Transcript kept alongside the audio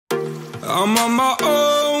I'm on my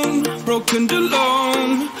own, broken and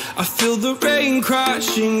alone. I feel the rain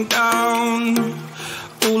crashing down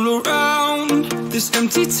all around this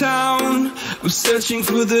empty town. I'm searching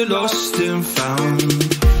for the lost and found,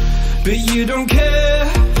 but you don't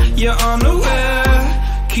care, you're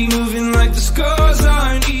unaware. Keep moving like the scars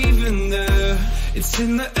aren't even there. It's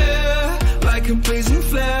in the air like a blazing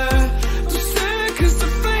flare. Just stare 'cause the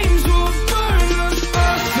flames will burn us.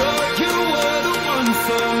 I thought you were the one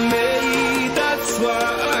for me. That's why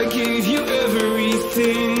I gave you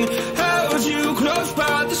everything. Held you close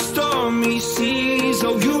by the stormy seas.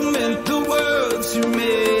 Oh, you meant the world to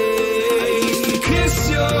me. I used to kiss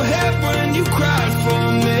your head when you cried for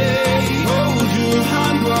me. Hold your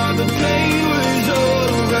hand while the pain was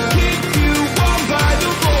over. Keep you warm by the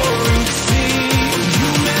roaring sea. You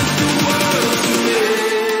meant the world to me.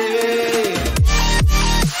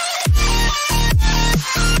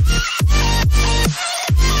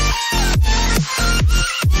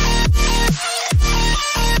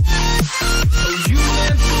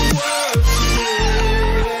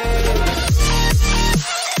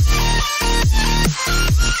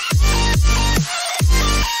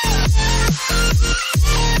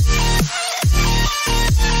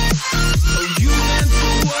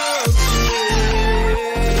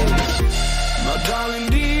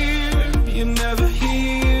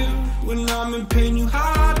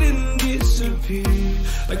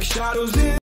 Like shadows in